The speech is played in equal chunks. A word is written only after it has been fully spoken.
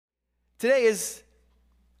Today is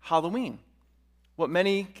Halloween, what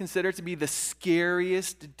many consider to be the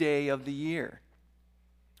scariest day of the year.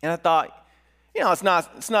 And I thought,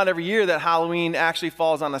 it's not every year that Halloween actually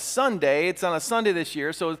falls on a Sunday. It's on a Sunday this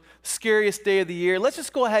year, so scariest day of the year. Let's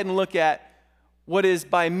just go ahead and look at what is,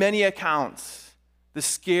 by many accounts, the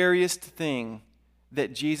scariest thing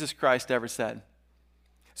that Jesus Christ ever said.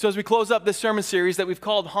 So as we close up this sermon series that we've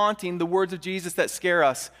called Haunting, the Words of Jesus That Scare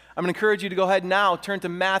Us, I'm going to encourage you to go ahead now, turn to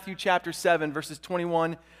Matthew chapter 7, verses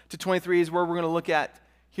 21 to 23 is where we're going to look at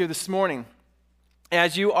here this morning.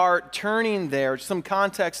 As you are turning there, some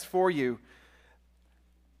context for you.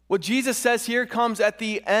 What Jesus says here comes at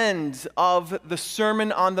the end of the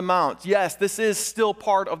Sermon on the Mount. Yes, this is still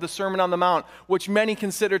part of the Sermon on the Mount, which many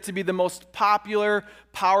consider to be the most popular,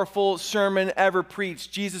 powerful sermon ever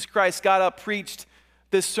preached. Jesus Christ got up, preached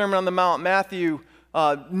this Sermon on the Mount. Matthew,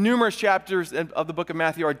 numerous chapters of the book of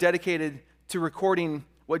Matthew are dedicated to recording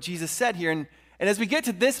what Jesus said here. And as we get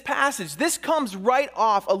to this passage, this comes right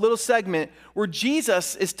off a little segment where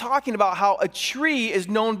Jesus is talking about how a tree is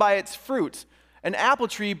known by its fruit. An apple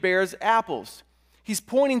tree bears apples. He's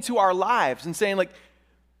pointing to our lives and saying,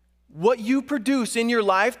 what you produce in your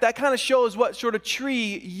life, that kind of shows what sort of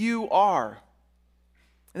tree you are.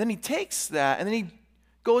 And then he takes that and then he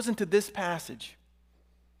goes into this passage.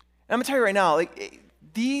 And I'm going to tell you right now,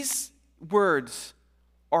 these words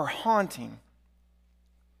are haunting.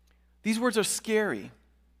 These words are scary.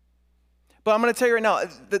 But I'm going to tell you right now,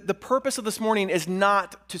 the purpose of this morning is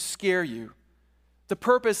not to scare you. The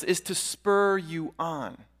purpose is to spur you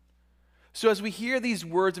on. So as we hear these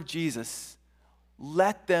words of Jesus,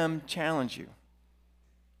 let them challenge you.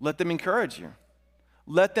 Let them encourage you.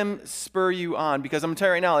 Let them spur you on. Because I'm going to tell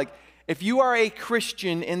you right now, if you are a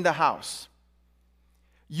Christian in the house,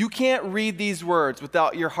 you can't read these words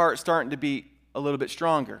without your heart starting to beat a little bit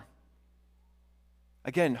stronger.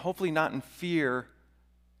 Again, hopefully not in fear,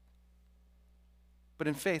 but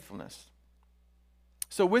in faithfulness.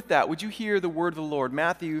 So with that, would you hear the word of the Lord?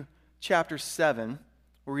 Matthew chapter 7,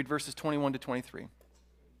 we'll read verses 21 to 23.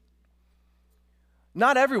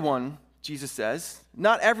 Not everyone, Jesus says,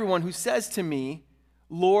 not everyone who says to me,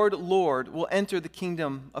 Lord, Lord, will enter the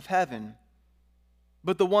kingdom of heaven,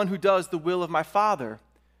 but the one who does the will of my Father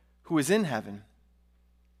who is in heaven.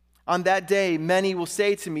 On that day, many will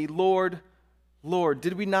say to me, Lord, Lord,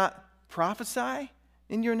 did we not prophesy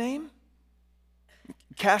in your name?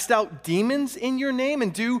 Cast out demons in your name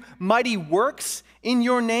and do mighty works in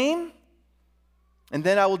your name? And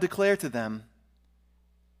then I will declare to them,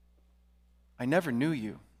 I never knew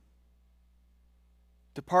you.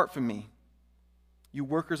 Depart from me, you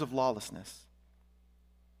workers of lawlessness.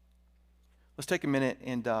 Let's take a minute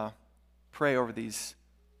and pray over these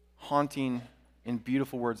haunting and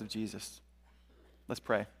beautiful words of Jesus. Let's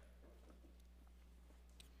pray.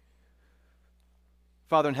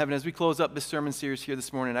 Father in heaven, as we close up this sermon series here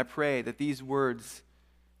this morning, I pray that these words,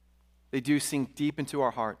 they do sink deep into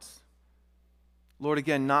our hearts. Lord,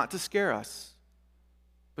 again, not to scare us,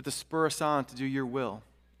 but to spur us on to do your will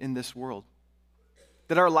in this world.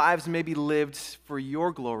 That our lives may be lived for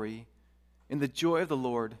your glory, in the joy of the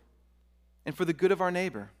Lord, and for the good of our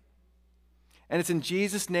neighbor. And it's in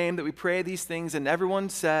Jesus' name that we pray these things, and everyone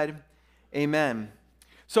said, amen.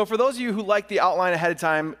 So for those of you who like the outline ahead of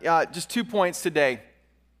time, just 2 points today.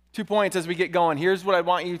 2 points as we get going. Here's what I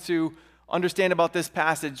want you to understand about this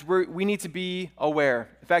passage. We need to be aware.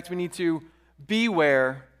 In fact, we need to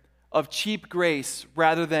beware of cheap grace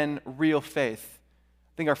rather than real faith.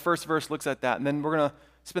 I think our first verse looks at that, and then we're going to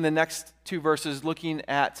spend the next 2 verses looking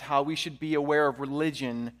at how we should be aware of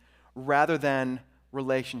religion rather than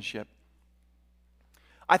relationship.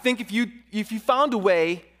 I think if you found a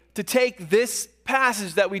way to take this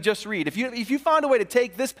passage that we just read, if you found a way to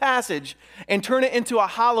take this passage and turn it into a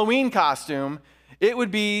Halloween costume, it would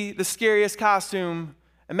be the scariest costume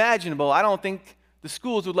imaginable. I don't think the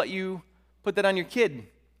schools would let you put that on your kid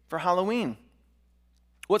for Halloween.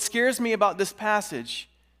 What scares me about this passage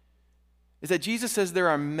is that Jesus says there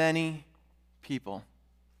are many people.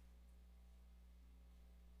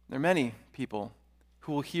 There are many people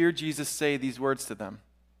who will hear Jesus say these words to them.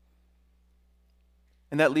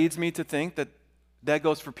 And that leads me to think that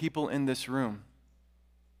goes for people in this room.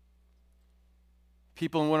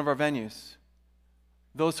 People in one of our venues.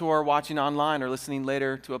 Those who are watching online or listening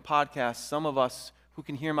later to a podcast, some of us who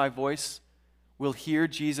can hear my voice will hear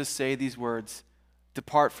Jesus say these words,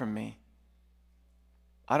 "Depart from me.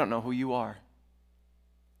 I don't know who you are."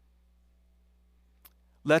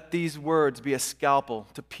 Let these words be a scalpel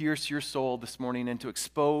to pierce your soul this morning and to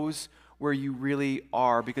expose where you really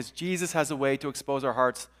are, because Jesus has a way to expose our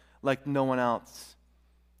hearts like no one else.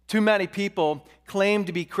 Too many people claim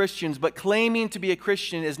to be Christians, but claiming to be a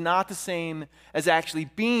Christian is not the same as actually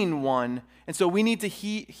being one. And so we need to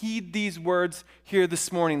heed these words here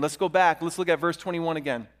this morning. Let's go back. Let's look at verse 21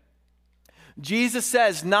 again. Jesus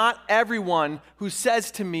says, "Not everyone who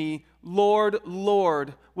says to me, 'Lord,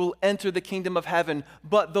 Lord,' will enter the kingdom of heaven,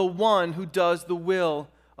 but the one who does the will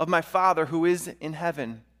of my Father who is in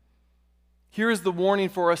heaven." Here is the warning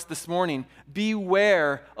for us this morning.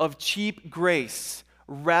 Beware of cheap grace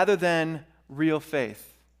rather than real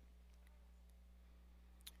faith.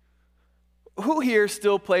 Who here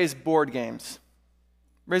still plays board games?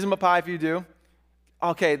 Raise them up high if you do.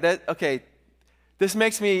 Okay. This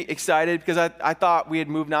makes me excited because I thought we had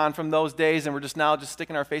moved on from those days and we're just now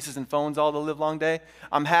sticking our faces in phones all the live long day.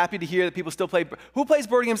 I'm happy to hear that people still play. Who plays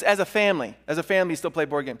board games as a family? As a family, you still play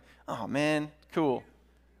board games. Oh, man, cool.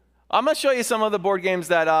 I'm going to show you some of the board games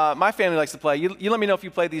that my family likes to play. You let me know if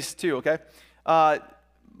you play these too, okay?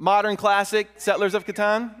 Modern classic, Settlers of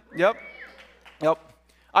Catan. Yep.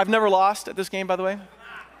 I've never lost at this game, by the way.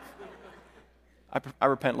 I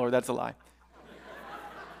repent, Lord, that's a lie.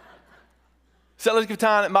 Settlers of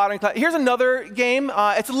Catan, modern classic. Here's another game.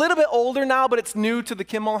 It's a little bit older now, but it's new to the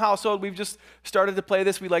Kimmel household. We've just started to play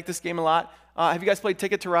this. We like this game a lot. Have you guys played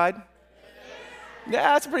Ticket to Ride?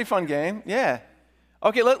 Yeah, it's a pretty fun game. Yeah.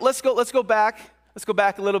 Okay, let's go back. Let's go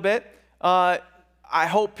back a little bit. I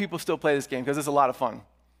hope people still play this game because it's a lot of fun.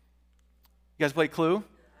 You guys play Clue?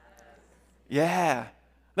 Yeah.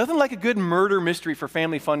 Nothing like a good murder mystery for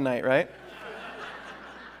family fun night, right?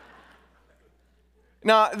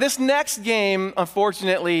 Now, this next game,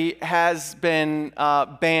 unfortunately, has been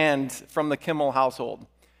banned from the Kimmel household.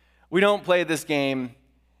 We don't play this game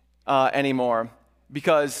anymore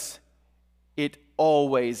because it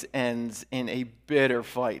always ends in a bitter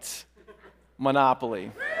fight.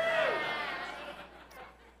 Monopoly.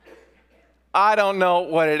 I don't know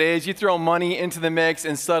what it is. You throw money into the mix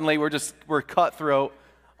and suddenly we're cutthroat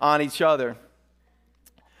on each other.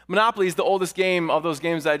 Monopoly is the oldest game of those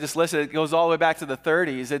games that I just listed. It goes all the way back to the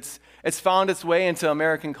 30s. It's found its way into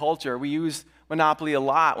American culture. We use Monopoly a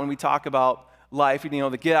lot when we talk about life.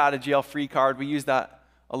 The get out of jail free card. We use that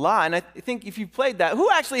a lot. And I think if you played that,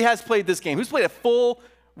 who actually has played this game? Who's played a full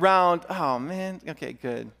round? Oh, man. Okay,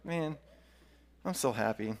 good. Man, I'm so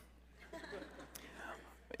happy.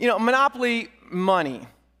 Monopoly money.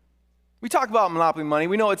 We talk about Monopoly money.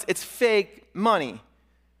 We know it's fake money.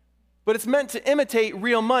 But it's meant to imitate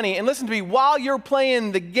real money. And listen to me, while you're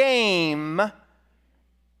playing the game,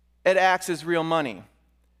 it acts as real money.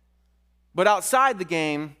 But outside the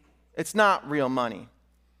game, it's not real money.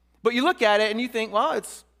 But you look at it and you think, well,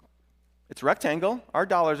 it's rectangle. Our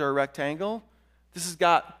dollars are a rectangle. This has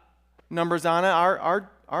got numbers on it.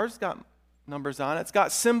 Ours got numbers on it. It's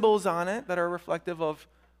got symbols on it that are reflective of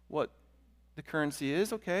what the currency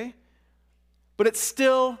is, okay? But it's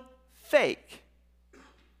still fake.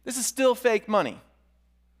 This is still fake money.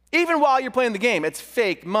 Even while you're playing the game, it's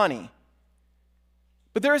fake money.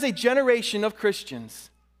 But there is a generation of Christians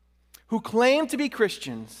who claim to be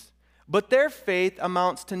Christians, but their faith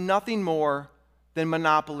amounts to nothing more than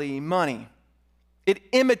monopoly money. It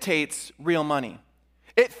imitates real money.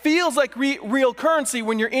 It feels like real currency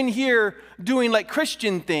when you're in here doing like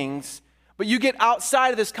Christian things, but you get outside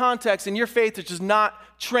of this context and your faith does not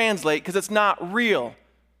translate because it's not real.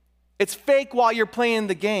 It's fake while you're playing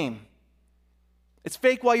the game. It's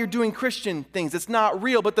fake while you're doing Christian things. It's not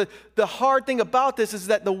real. But the hard thing about this is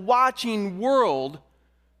that the watching world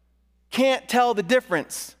can't tell the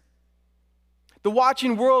difference. The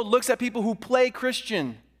watching world looks at people who play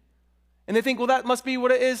Christian, and they think, well, that must be what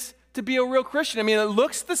it is to be a real Christian. I mean, it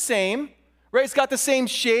looks the same, right? It's got the same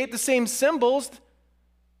shape, the same symbols.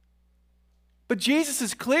 But Jesus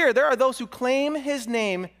is clear. There are those who claim his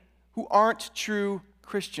name who aren't true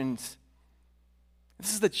Christians.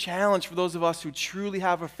 This is the challenge for those of us who truly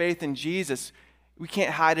have a faith in Jesus. We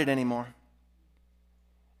can't hide it anymore.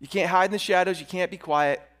 You can't hide in the shadows. You can't be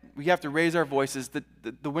quiet. We have to raise our voices.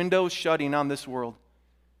 The window's shutting on this world.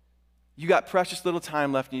 You got precious little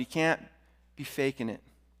time left, and you can't be faking it.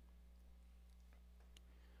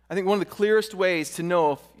 I think one of the clearest ways to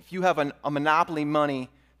know if you have a monopoly money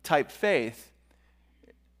type faith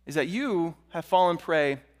is that you have fallen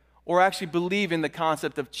prey or actually believe in the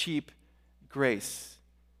concept of cheap grace.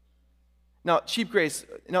 Now, cheap grace,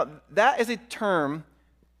 that is a term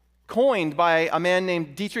coined by a man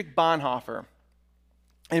named Dietrich Bonhoeffer.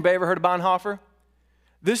 Anybody ever heard of Bonhoeffer?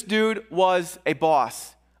 This dude was a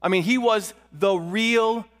boss. I mean, he was the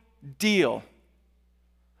real deal.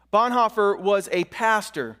 Bonhoeffer was a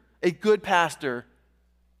pastor, a good pastor,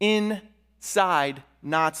 inside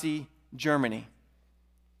Nazi Germany.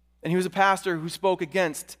 And he was a pastor who spoke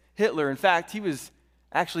against Hitler. In fact, he was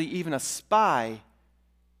actually even a spy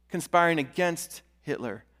conspiring against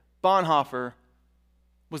Hitler. Bonhoeffer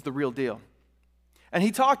was the real deal. And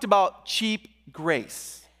he talked about cheap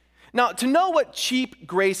grace. Now, to know what cheap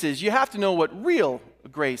grace is, you have to know what real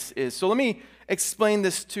grace is. So let me explain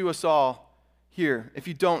this to us all here, if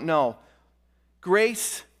you don't know.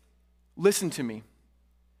 Grace, listen to me.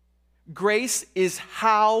 Grace is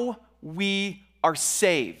how we are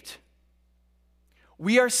saved.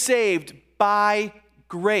 We are saved by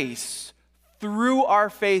grace through our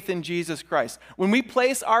faith in Jesus Christ. When we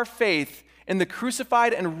place our faith in the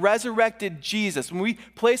crucified and resurrected Jesus, when we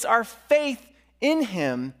place our faith in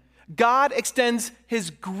him, God extends his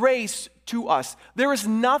grace to us. There is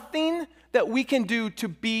nothing that we can do to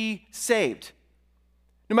be saved.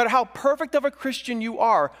 No matter how perfect of a Christian you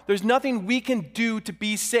are, there's nothing we can do to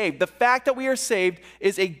be saved. The fact that we are saved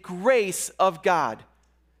is a grace of God.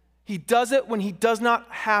 He does it when he does not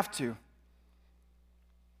have to.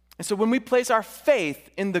 And so when we place our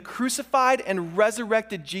faith in the crucified and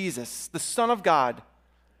resurrected Jesus, the Son of God,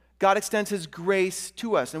 God extends his grace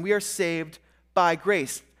to us, and we are saved by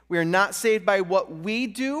grace. We are not saved by what we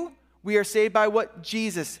do. We are saved by what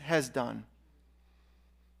Jesus has done.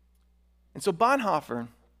 And so Bonhoeffer,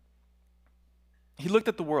 he looked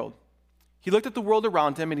at the world. He looked at the world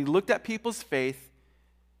around him, and he looked at people's faith,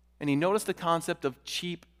 and he noticed the concept of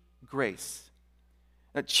cheap grace.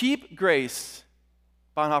 Now, cheap grace,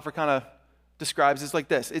 Bonhoeffer kind of describes it like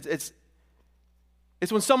this. It's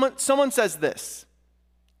when someone says this.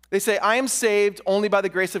 They say, I am saved only by the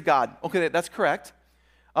grace of God. Okay, that's correct.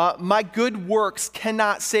 My good works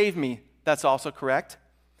cannot save me. That's also correct.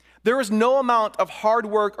 There is no amount of hard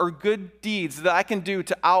work or good deeds that I can do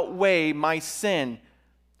to outweigh my sin.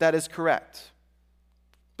 That is correct.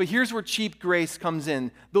 But here's where cheap grace comes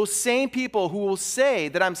in. Those same people who will say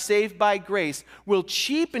that I'm saved by grace will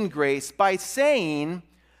cheapen grace by saying,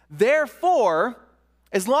 therefore,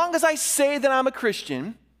 as long as I say that I'm a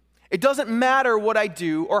Christian, it doesn't matter what I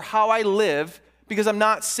do or how I live because I'm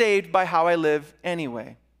not saved by how I live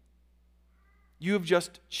anyway. You have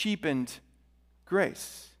just cheapened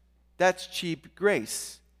grace. That's cheap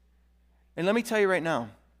grace. And let me tell you right now,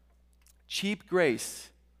 cheap grace,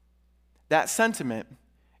 that sentiment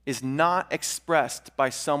is not expressed by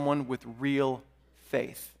someone with real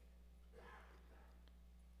faith.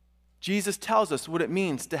 Jesus tells us what it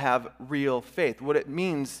means to have real faith, what it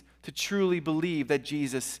means to truly believe that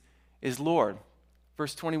Jesus is Lord.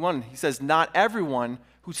 Verse 21, he says, not everyone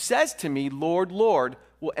who says to me, Lord, Lord,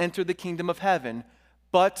 will enter the kingdom of heaven,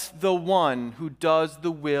 but the one who does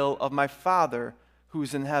the will of my Father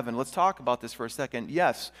who's in heaven. Let's talk about this for a second.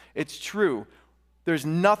 Yes, it's true. There's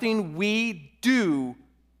nothing we do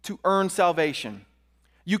to earn salvation.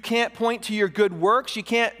 You can't point to your good works. You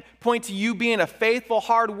can't point to you being a faithful,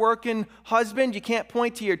 hard-working husband. You can't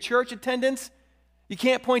point to your church attendance. You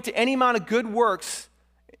can't point to any amount of good works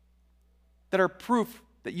that are proof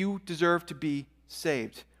that you deserve to be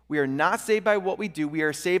saved. We are not saved by what we do. We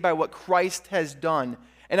are saved by what Christ has done.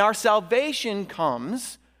 And our salvation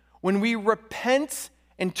comes when we repent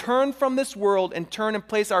and turn from this world and turn and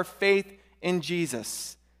place our faith in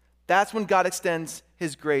Jesus. That's when God extends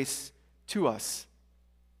his grace to us.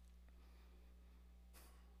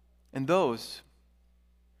 And those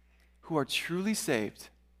who are truly saved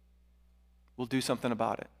will do something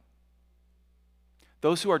about it.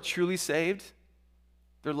 Those who are truly saved,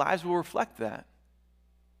 their lives will reflect that.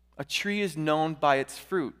 A tree is known by its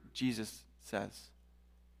fruit, Jesus says.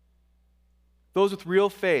 Those with real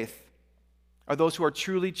faith are those who are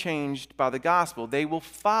truly changed by the gospel. They will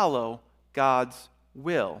follow God's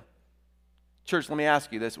will. Church, let me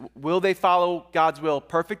ask you this. Will they follow God's will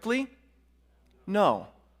perfectly? No.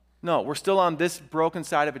 No, we're still on this broken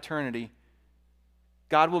side of eternity.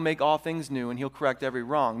 God will make all things new and he'll correct every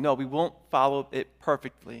wrong. No, we won't follow it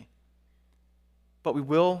perfectly. But we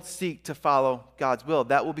will seek to follow God's will.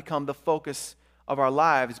 That will become the focus of our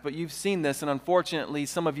lives. But you've seen this, and unfortunately,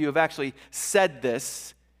 some of you have actually said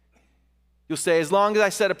this. You'll say, as long as I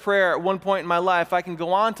said a prayer at one point in my life, I can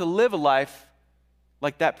go on to live a life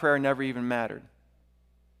like that prayer never even mattered.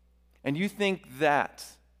 And you think that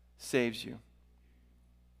saves you.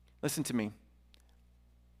 Listen to me.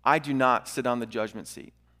 I do not sit on the judgment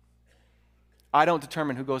seat. I don't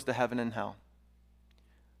determine who goes to heaven and hell.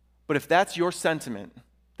 But if that's your sentiment,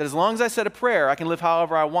 that as long as I said a prayer, I can live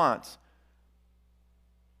however I want,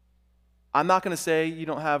 I'm not going to say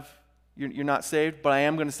you're not saved, but I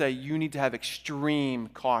am going to say you need to have extreme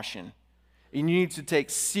caution. And you need to take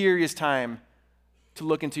serious time to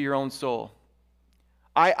look into your own soul.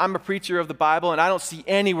 I'm a preacher of the Bible, and I don't see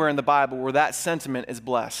anywhere in the Bible where that sentiment is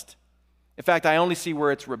blessed. In fact, I only see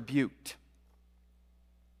where it's rebuked.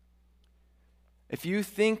 If you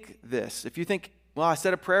think this, if you think, well, I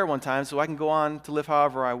said a prayer one time so I can go on to live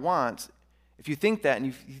however I want, if you think that and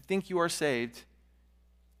you think you are saved,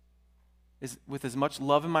 with as much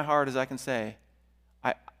love in my heart as I can say,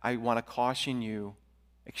 I want to caution you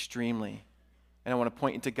extremely. And I want to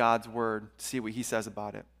point you to God's word to see what he says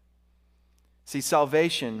about it. See,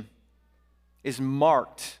 salvation is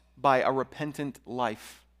marked by a repentant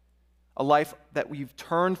life. A life that you've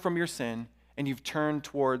turned from your sin and you've turned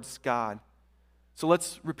towards God. So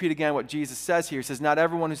let's repeat again what Jesus says here. He says, not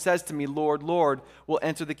everyone who says to me, Lord, Lord, will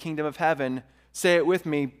enter the kingdom of heaven. Say it with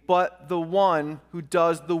me, but the one who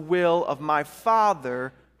does the will of my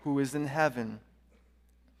Father who is in heaven.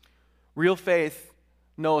 Real faith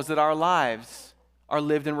knows that our lives are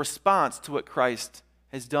lived in response to what Christ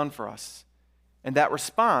has done for us. And that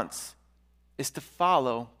response is to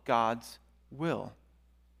follow God's will.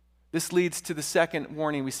 This leads to the second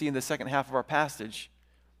warning we see in the second half of our passage.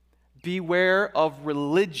 Beware of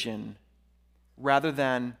religion rather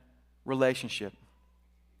than relationship.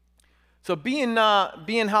 So being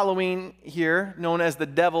Halloween here, known as the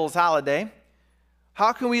Devil's Holiday,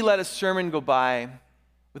 how can we let a sermon go by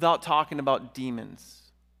without talking about demons?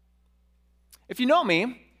 If you know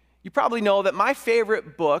me, you probably know that my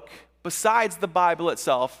favorite book, besides the Bible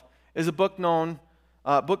itself, is a book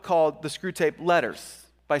called The Screwtape Letters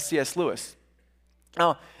by C.S. Lewis.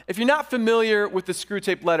 Now, if you're not familiar with the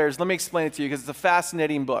Screwtape Letters, let me explain it to you because it's a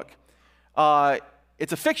fascinating book.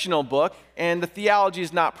 It's a fictional book, and the theology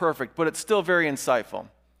is not perfect, but it's still very insightful.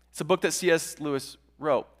 It's a book that C.S. Lewis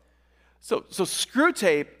wrote. So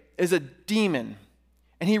Screwtape is a demon,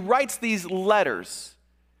 and he writes these letters.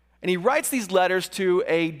 And he writes these letters to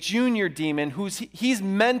a junior demon he's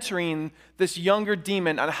mentoring this younger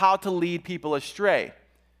demon on how to lead people astray.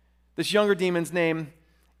 This younger demon's name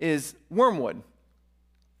is Wormwood.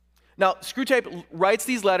 Now, Screwtape writes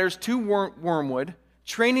these letters to Wormwood,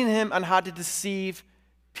 training him on how to deceive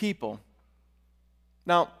people.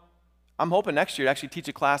 Now, I'm hoping next year to actually teach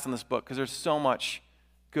a class on this book because there's so much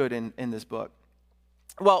good in this book.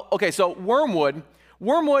 Well, okay, so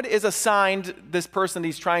Wormwood is assigned this person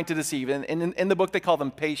he's trying to deceive. And in the book, they call them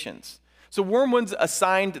patients. So Wormwood's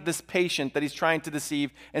assigned this patient that he's trying to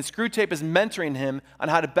deceive, and Screwtape is mentoring him on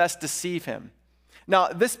how to best deceive him. Now,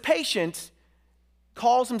 this patient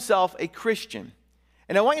calls himself a Christian.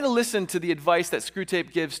 And I want you to listen to the advice that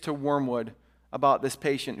Screwtape gives to Wormwood about this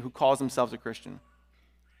patient who calls himself a Christian.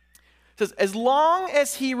 It says, as long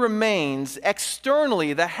as he remains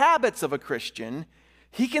externally the habits of a Christian,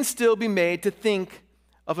 he can still be made to think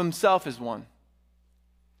of himself as one.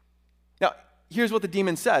 Now, here's what the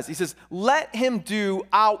demon says. He says, let him do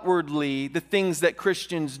outwardly the things that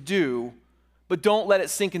Christians do, but don't let it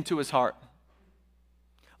sink into his heart.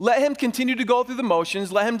 Let him continue to go through the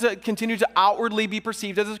motions. Let him continue to outwardly be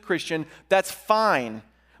perceived as a Christian. That's fine.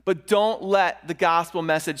 But don't let the gospel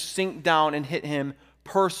message sink down and hit him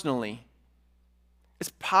personally.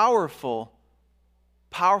 It's powerful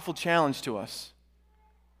challenge to us.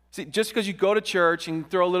 See, just because you go to church and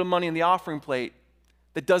throw a little money in the offering plate,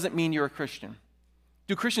 that doesn't mean you're a Christian.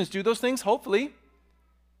 Do Christians do those things? Hopefully.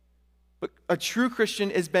 But a true Christian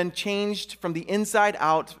has been changed from the inside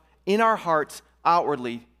out in our hearts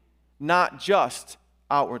outwardly, not just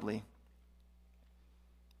outwardly.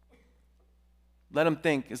 Let him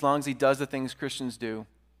think, as long as he does the things Christians do,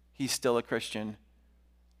 he's still a Christian.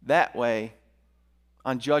 That way,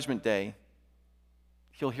 on Judgment Day,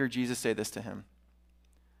 he'll hear Jesus say this to him.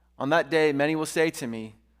 On that day, many will say to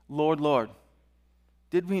me, Lord, Lord,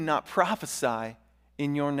 did we not prophesy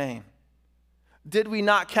in your name? Did we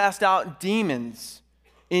not cast out demons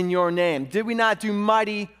in your name? Did we not do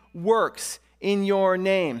mighty works in your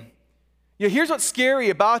name? Here's what's scary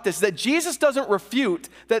about this, that Jesus doesn't refute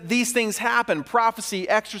that these things happen, prophecy,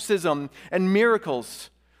 exorcism, and miracles.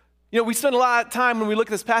 We spend a lot of time when we look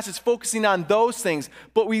at this passage focusing on those things,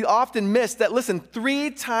 but we often miss that, listen,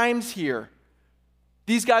 3 times here,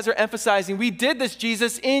 these guys are emphasizing, we did this,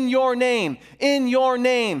 Jesus, in your name, in your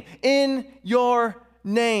name, in your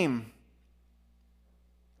name.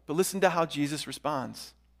 But listen to how Jesus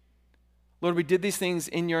responds. Lord, we did these things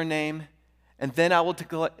in your name, and then I will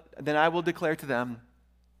declare to them,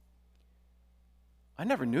 I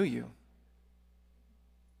never knew you.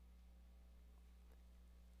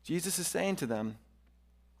 Jesus is saying to them,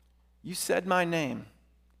 you said my name,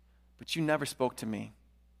 but you never spoke to me.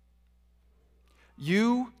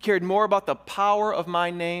 You cared more about the power of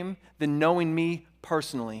my name than knowing me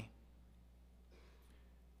personally.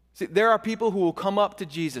 See, there are people who will come up to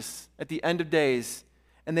Jesus at the end of days,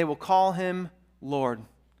 and they will call him Lord.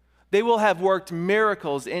 They will have worked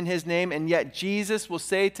miracles in his name, and yet Jesus will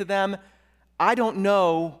say to them, I don't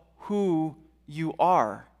know who you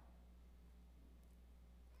are.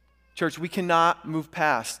 Church, we cannot move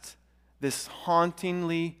past this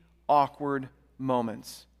hauntingly awkward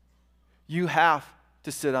moments. You have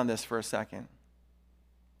to sit on this for a second.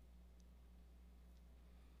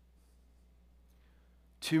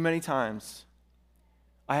 Too many times,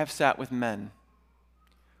 I have sat with men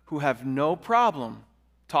who have no problem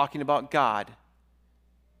talking about God,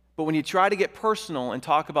 but when you try to get personal and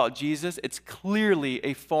talk about Jesus, it's clearly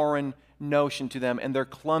a foreign notion to them, and they're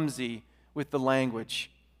clumsy with the language.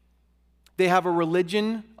 They have a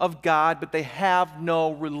religion of God, but they have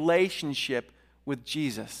no relationship with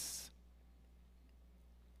Jesus.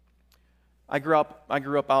 I grew up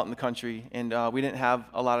out in the country, and we didn't have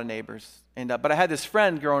a lot of neighbors. But I had this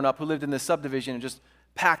friend growing up who lived in this subdivision and just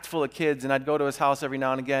packed full of kids, and I'd go to his house every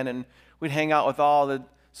now and again, and we'd hang out with all the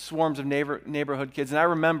swarms of neighborhood kids. And I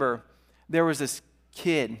remember there was this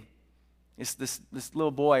kid, this little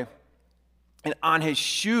boy, and on his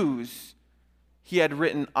shoes, he had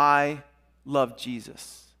written, I love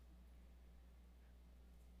Jesus.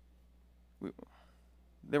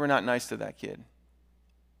 They were not nice to that kid.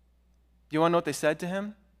 Do you want to know what they said to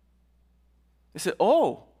him? They said,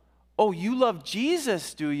 oh, you love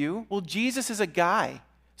Jesus, do you? Well, Jesus is a guy,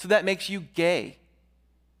 so that makes you gay.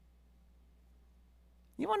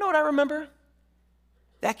 You want to know what I remember?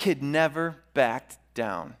 That kid never backed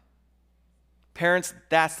down. Parents,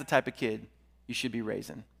 that's the type of kid you should be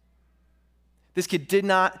raising. This kid did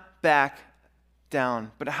not back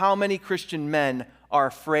down. But how many Christian men are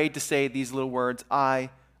afraid to say these little words, I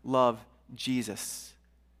love Jesus?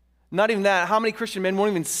 Not even that. How many Christian men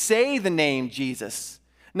won't even say the name Jesus?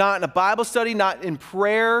 Not in a Bible study, not in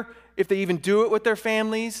prayer, if they even do it with their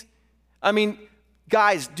families. I mean,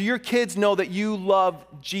 guys, do your kids know that you love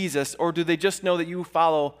Jesus, or do they just know that you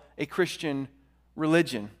follow a Christian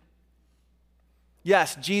religion?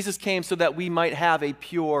 Yes, Jesus came so that we might have a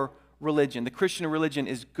pure religion. The Christian religion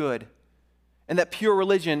is good. And that pure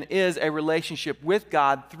religion is a relationship with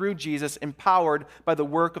God through Jesus, empowered by the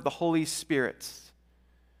work of the Holy Spirit.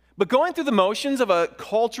 But going through the motions of a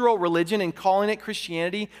cultural religion and calling it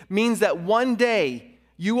Christianity means that one day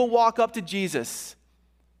you will walk up to Jesus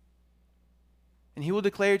and he will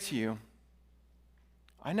declare to you,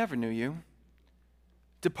 I never knew you.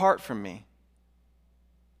 Depart from me,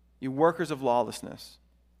 you workers of lawlessness.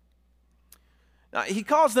 Now, he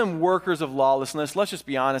calls them workers of lawlessness. Let's just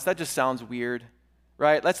be honest, that just sounds weird,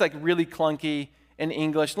 right? That's like really clunky in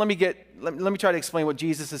English. Let me try to explain what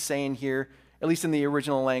Jesus is saying here, at least in the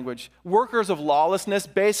original language. Workers of lawlessness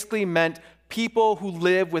basically meant people who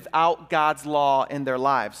live without God's law in their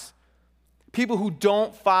lives. People who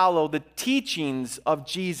don't follow the teachings of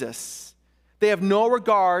Jesus. They have no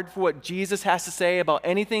regard for what Jesus has to say about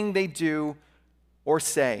anything they do or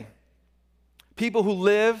say. People who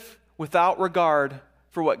live without regard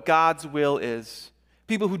for what God's will is.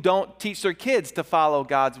 People who don't teach their kids to follow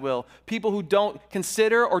God's will. People who don't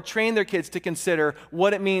consider or train their kids to consider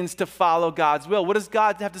what it means to follow God's will. What does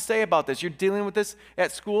God have to say about this? You're dealing with this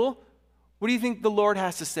at school? What do you think the Lord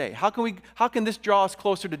has to say? How can this draw us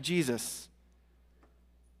closer to Jesus?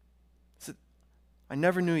 I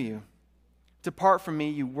never knew you. Depart from me,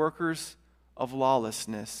 you workers of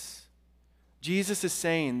lawlessness. Jesus is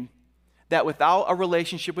saying that without a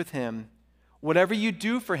relationship with him, whatever you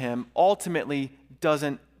do for him ultimately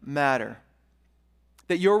doesn't matter.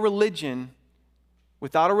 That your religion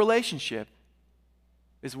without a relationship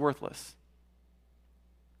is worthless.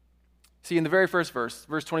 See, in the very first verse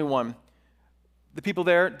 21, the people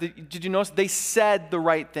there, did you notice? They said the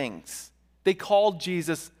right things. They called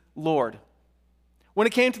Jesus Lord. When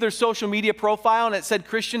it came to their social media profile and it said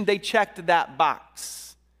Christian, they checked that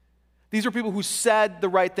box. These were people who said the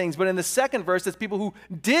right things. But in the second verse, it's people who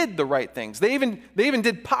did the right things. They even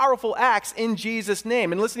did powerful acts in Jesus'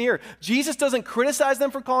 name. And listen here, Jesus doesn't criticize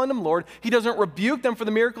them for calling him Lord. He doesn't rebuke them for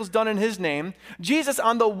the miracles done in his name. Jesus,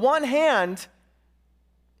 on the one hand,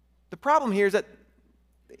 the problem here is that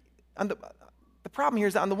on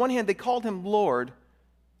the one hand, they called him Lord,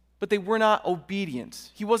 but they were not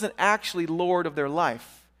obedient. He wasn't actually Lord of their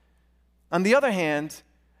life. On the other hand,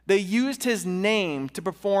 they used his name to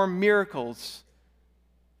perform miracles,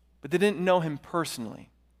 but they didn't know him personally.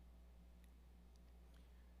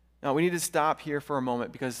 Now, we need to stop here for a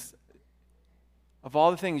moment because of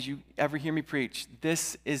all the things you ever hear me preach,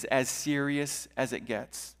 this is as serious as it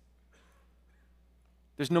gets.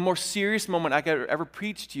 There's no more serious moment I could ever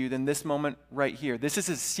preach to you than this moment right here. This is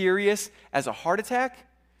as serious as a heart attack.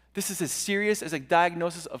 This is as serious as a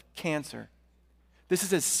diagnosis of cancer. This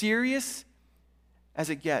is as serious as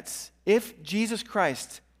it gets. If Jesus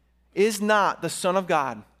Christ is not the Son of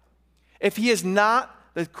God, if he is not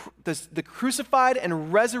the crucified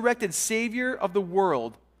and resurrected Savior of the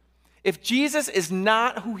world, if Jesus is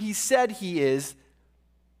not who he said he is,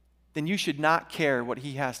 then you should not care what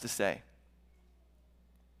he has to say.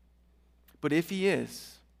 But if he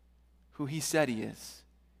is who he said he is,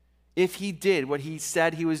 if he did what he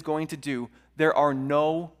said he was going to do, there are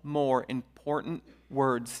no more important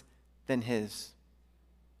words than his.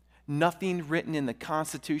 Nothing written in the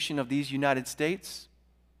Constitution of these United States,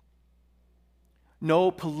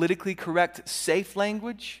 no politically correct safe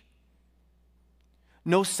language,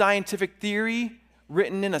 no scientific theory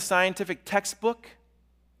written in a scientific textbook,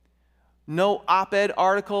 no op-ed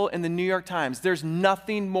article in the New York Times. There's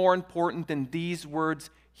nothing more important than these words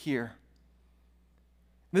here.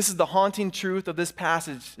 This is the haunting truth of this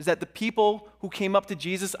passage, is that the people who came up to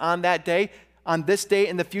Jesus on that day, on this day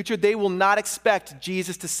in the future, they will not expect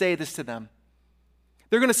Jesus to say this to them.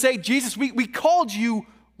 They're going to say, Jesus, we called you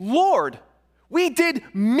Lord. We did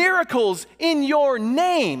miracles in your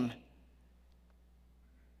name.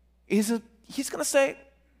 He's going to say,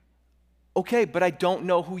 okay, but I don't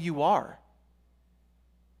know who you are.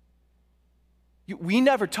 We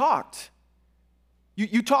never talked.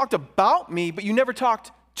 You talked about me, but you never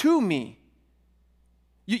talked to me.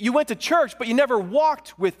 You went to church, but you never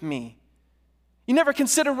walked with me. You never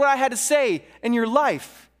considered what I had to say in your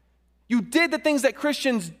life. You did the things that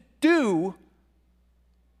Christians do,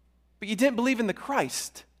 but you didn't believe in the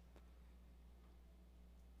Christ.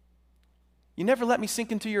 You never let me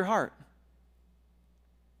sink into your heart.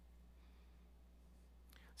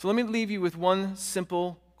 So let me leave you with one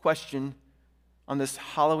simple question on this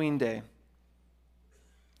Halloween day.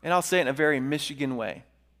 And I'll say it in a very Michigan way.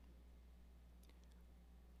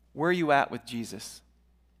 Where are you at with Jesus?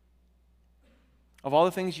 Of all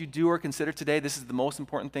the things you do or consider today, this is the most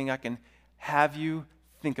important thing I can have you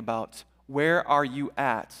think about. Where are you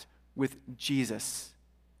at with Jesus?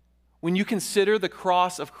 When you consider the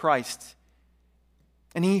cross of Christ,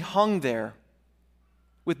 and he hung there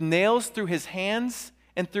with nails through his hands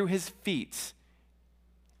and through his feet,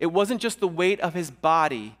 it wasn't just the weight of his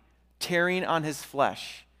body tearing on his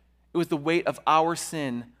flesh. It was the weight of our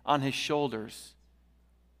sin on his shoulders.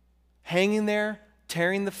 Hanging there,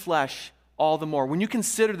 tearing the flesh all the more. When you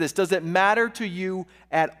consider this, does it matter to you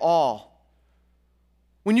at all?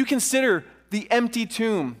 When you consider the empty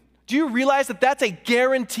tomb, do you realize that that's a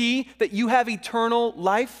guarantee that you have eternal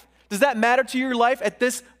life? Does that matter to your life at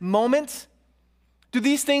this moment? Do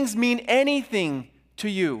these things mean anything to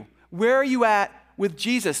you? Where are you at with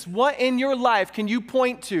Jesus? What in your life can you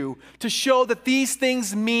point to show that these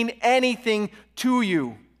things mean anything to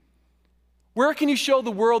you? Where can you show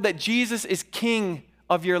the world that Jesus is king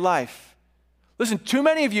of your life? Listen, too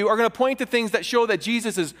many of you are going to point to things that show that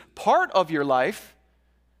Jesus is part of your life,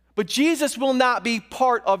 but Jesus will not be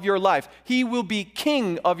part of your life. He will be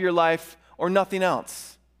king of your life or nothing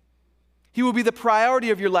else. He will be the priority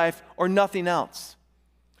of your life or nothing else.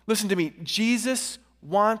 Listen to me. Jesus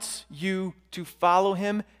wants you to follow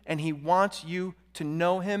him, and he wants you to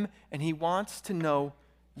know him, and he wants to know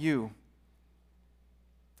you.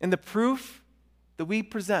 And the proof that we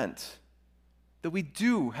present that we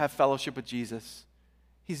do have fellowship with Jesus,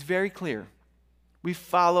 he's very clear. We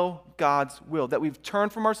follow God's will, that we've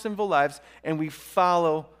turned from our sinful lives and we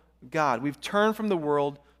follow God. We've turned from the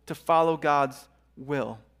world to follow God's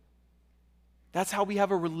will. That's how we have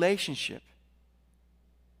a relationship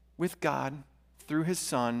with God through his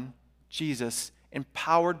Son, Jesus,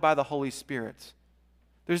 empowered by the Holy Spirit.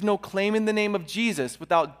 There's no claiming the name of Jesus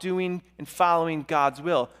without doing and following God's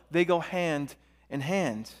will. They go hand in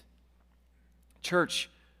hand. Church,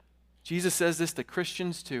 Jesus says this to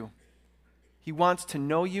Christians too. He wants to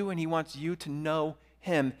know you and he wants you to know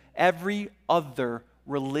him. Every other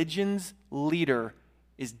religion's leader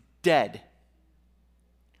is dead,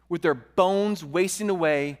 with their bones wasting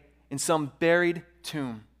away in some buried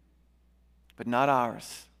tomb. But not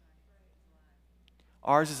ours.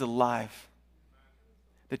 Ours is alive.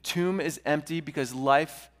 The tomb is empty because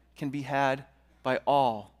life can be had by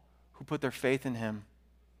all who put their faith in him.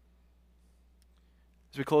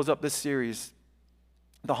 As we close up this series,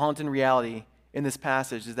 the haunting reality in this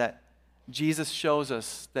passage is that Jesus shows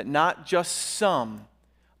us that not just some,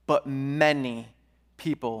 but many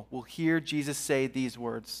people will hear Jesus say these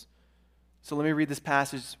words. So let me read this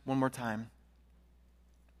passage one more time.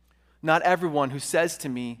 Not everyone who says to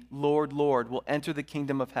me, Lord, Lord, will enter the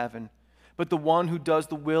kingdom of heaven, but the one who does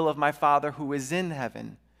the will of my Father who is in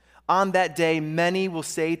heaven. On that day, many will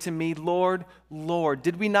say to me, Lord, Lord,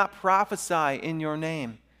 did we not prophesy in your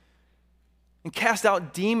name and cast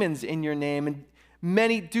out demons in your name and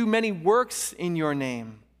do many works in your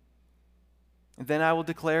name. And then I will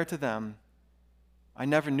declare to them, I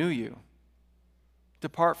never knew you.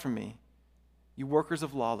 Depart from me, you workers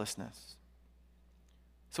of lawlessness.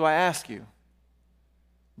 So I ask you,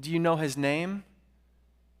 do you know his name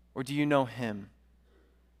or do you know him?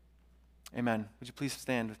 Amen. Would you please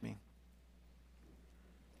stand with me?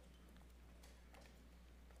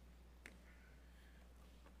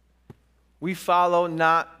 We follow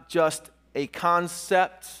not just a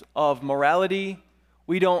concept of morality.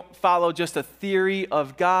 We don't follow just a theory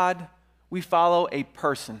of God. We follow a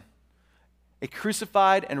person, a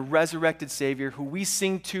crucified and resurrected Savior who we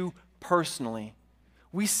sing to personally.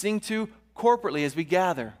 We sing to corporately as we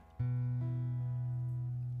gather.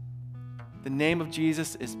 The name of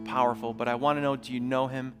Jesus is powerful, but I want to know, do you know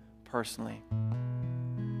him personally?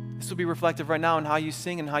 This will be reflective right now in how you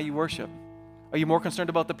sing and how you worship. Are you more concerned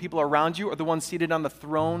about the people around you or the one seated on the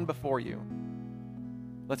throne before you?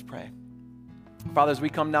 Let's pray. Father, as we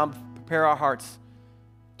come now, prepare our hearts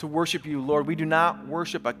to worship you, Lord. We do not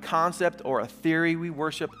worship a concept or a theory. We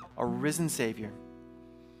worship a risen Savior.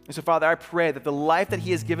 And so, Father, I pray that the life that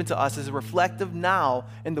he has given to us is reflective now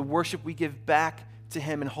in the worship we give back to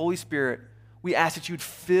him. And Holy Spirit, we ask that you'd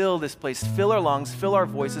fill this place, fill our lungs, fill our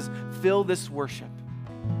voices, fill this worship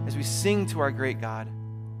as we sing to our great God,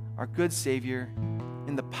 our good Savior,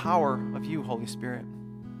 in the power of you, Holy Spirit.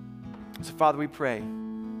 So, Father, we pray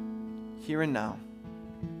here and now,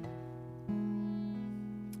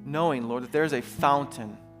 knowing, Lord, that there's a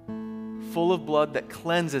fountain full of blood that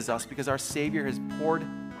cleanses us because our Savior has poured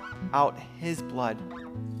out his blood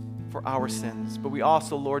for our sins. But we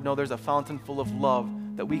also, Lord, know there's a fountain full of love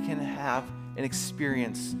that we can have and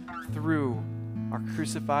experience through our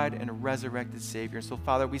crucified and resurrected Savior. So,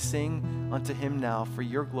 Father, we sing unto him now for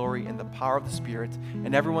your glory and the power of the Spirit.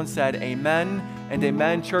 And everyone said, amen and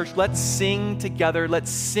amen. Church, let's sing together.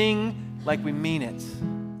 Let's sing like we mean it.